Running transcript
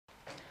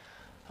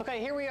Okay,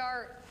 here we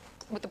are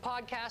with the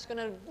podcast. Going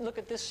to look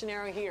at this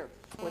scenario here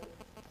with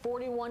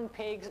 41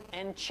 pigs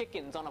and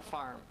chickens on a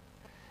farm.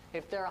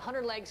 If there are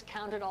 100 legs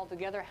counted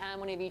altogether, how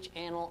many of each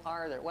animal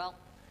are there? Well,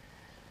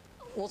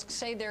 we'll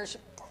say there's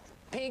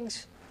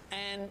pigs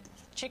and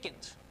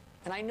chickens.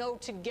 And I know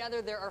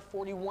together there are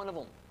 41 of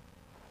them.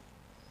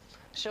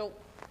 So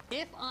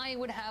if I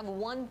would have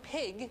one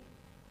pig,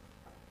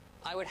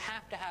 I would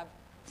have to have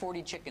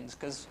 40 chickens,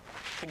 because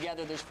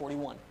together there's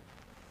 41.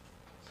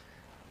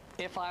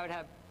 If I would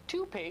have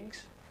two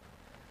pigs,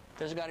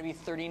 there's got to be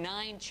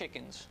 39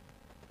 chickens,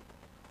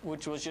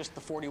 which was just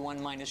the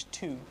 41 minus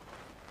 2.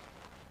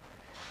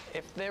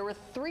 If there were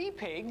 3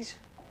 pigs,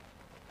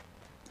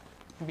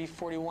 it would be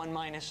 41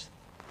 minus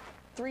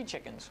 3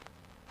 chickens.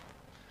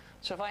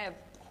 So if I have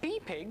P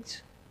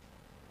pigs,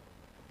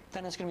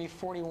 then it's going to be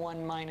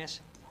 41 minus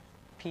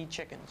P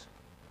chickens.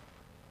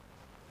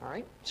 All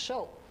right,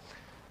 so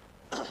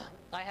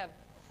I have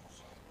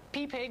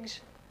P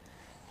pigs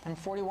and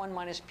 41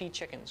 minus P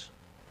chickens.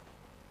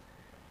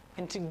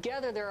 And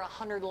together there are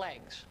 100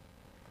 legs.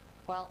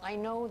 Well, I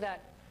know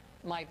that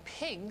my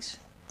pigs,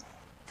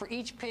 for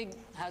each pig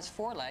has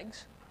 4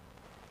 legs,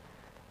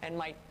 and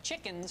my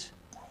chickens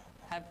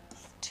have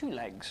 2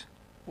 legs,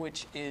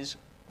 which is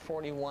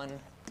 41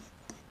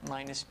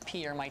 minus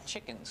P are my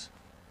chickens.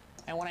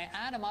 And when I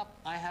add them up,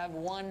 I have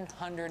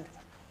 100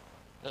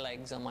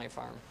 legs on my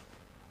farm.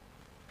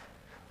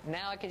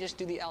 Now I can just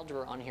do the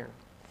algebra on here.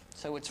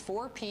 So it's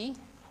 4P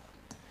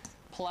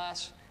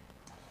plus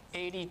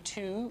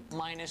 82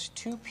 minus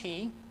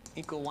 2P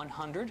equal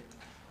 100.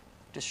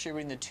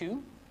 Distributing the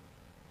 2.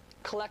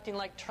 Collecting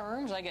like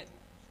terms, I get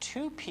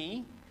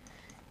 2P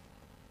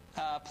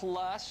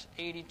plus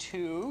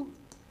 82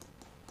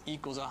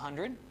 equals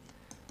 100.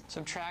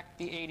 Subtract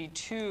the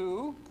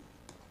 82.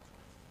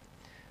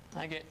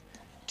 I get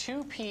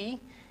 2P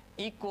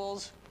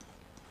equals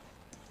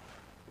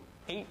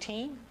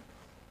 18.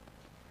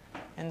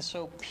 And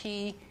so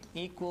P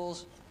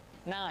equals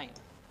 9.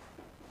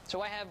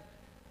 So I have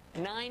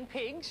 9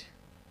 pigs.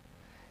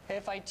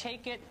 If I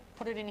take it,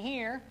 put it in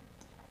here,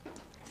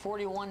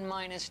 41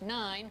 minus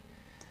 9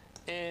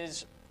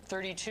 is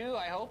 32,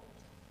 I hope.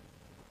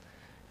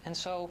 And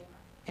so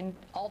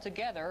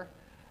altogether,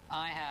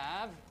 I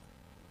have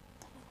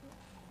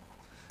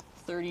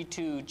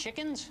 32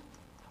 chickens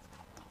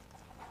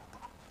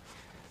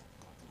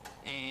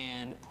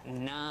and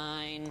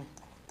 9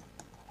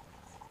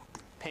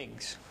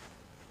 pigs.